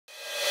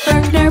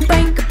Berkner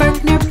break, a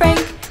Berkner break.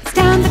 It's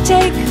time to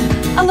take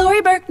a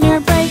Laurie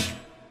Berkner break.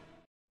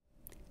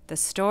 The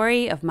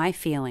story of my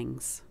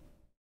feelings.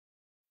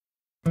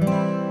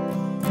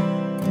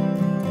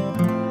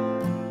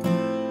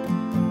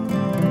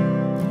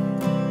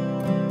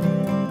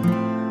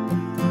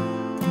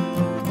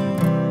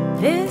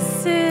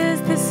 This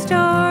is the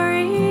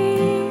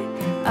story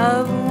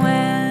of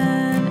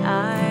when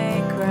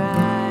I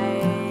cry.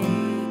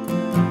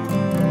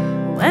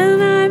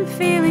 When I'm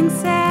feeling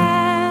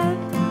sad,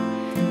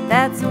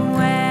 that's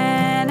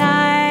when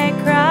I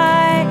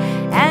cry,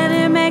 and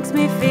it makes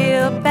me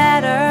feel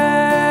better.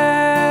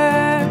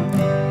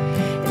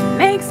 It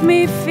makes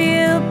me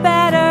feel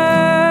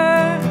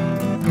better.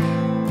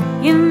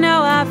 You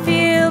know I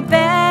feel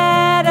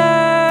better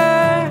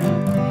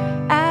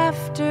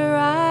after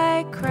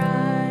I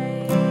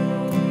cry.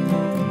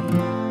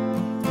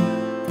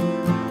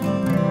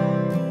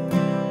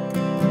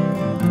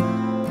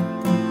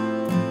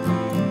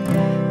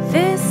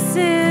 This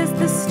is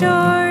the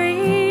story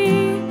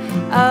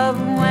of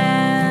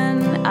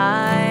when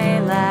I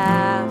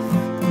laugh.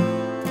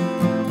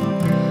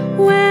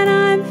 When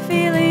I'm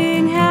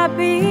feeling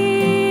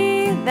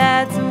happy,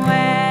 that's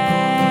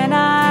when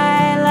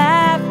I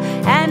laugh,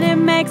 and it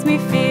makes me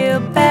feel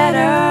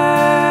better.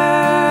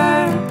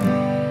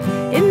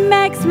 It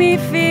makes me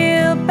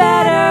feel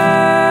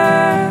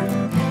better.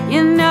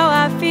 You know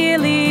I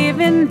feel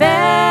even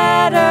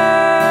better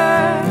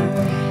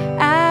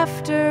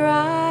after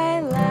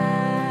I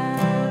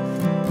laugh.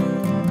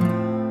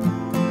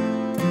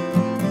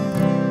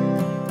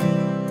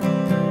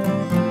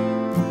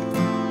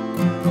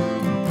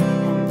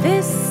 And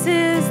this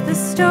is the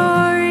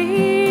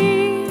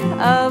story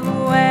of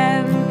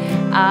when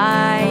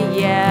I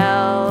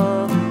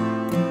yell.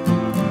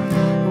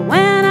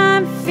 When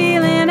I'm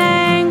feeling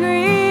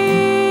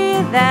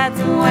angry, that's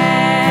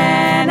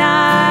when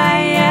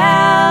I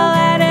yell,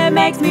 and it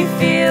makes me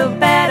feel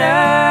better.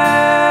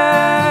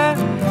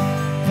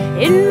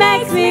 It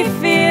makes me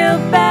feel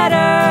better.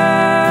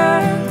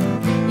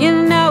 You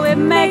know it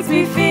makes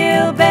me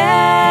feel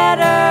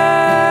better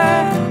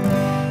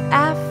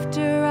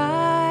after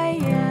I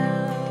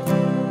yell.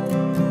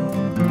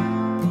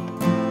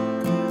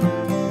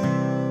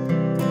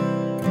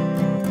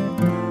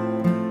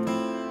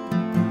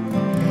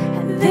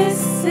 And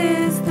this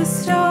is the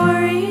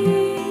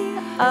story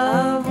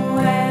of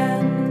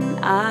when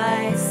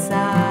I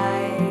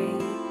sigh.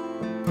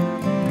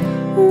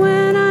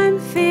 When I'm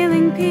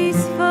feeling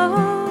peaceful,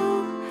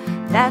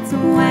 that's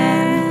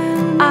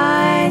when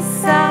I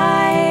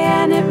sigh,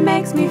 and it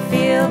makes me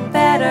feel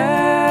better.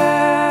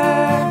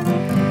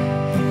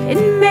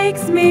 It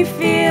makes me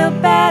feel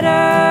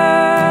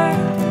better.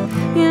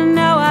 You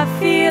know I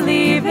feel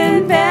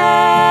even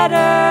better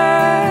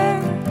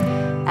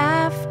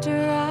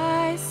after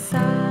I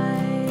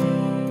sigh,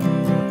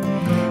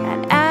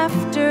 and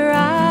after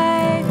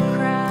I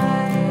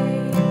cry,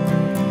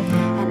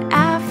 and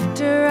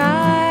after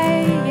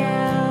I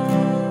yell,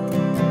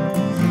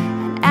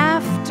 and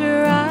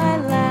after I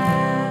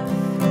laugh.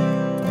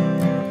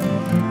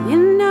 You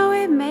know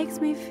it makes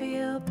me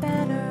feel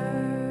better.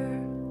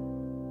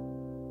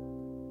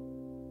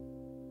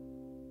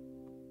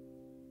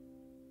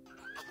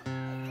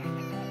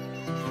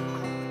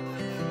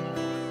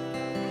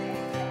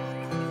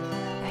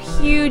 A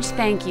huge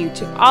thank you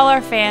to all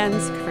our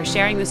fans for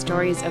sharing the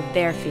stories of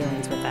their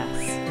feelings with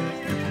us.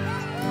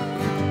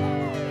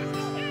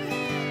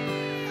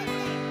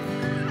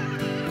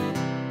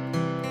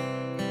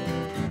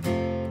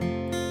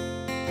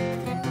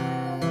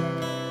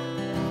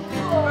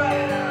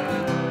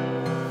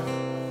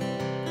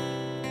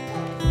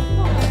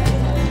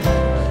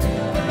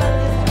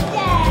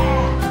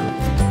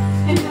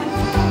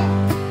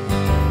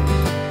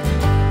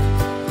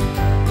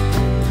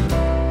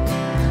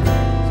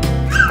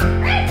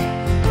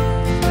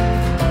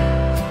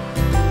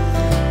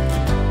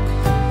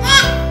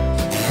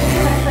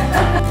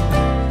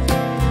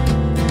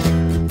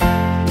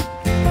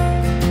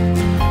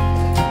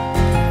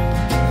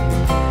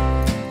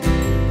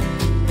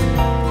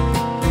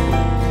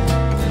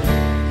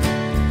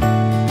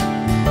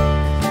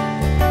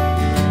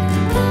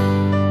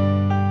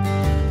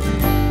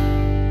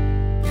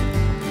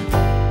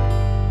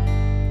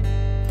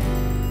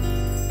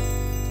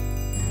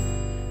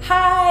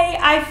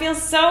 I feel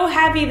so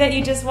happy that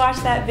you just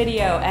watched that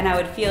video, and I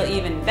would feel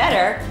even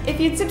better if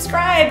you'd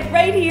subscribe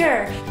right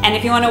here. And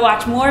if you want to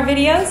watch more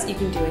videos, you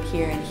can do it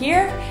here and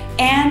here.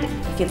 And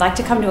if you'd like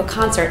to come to a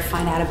concert,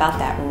 find out about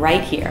that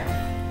right here.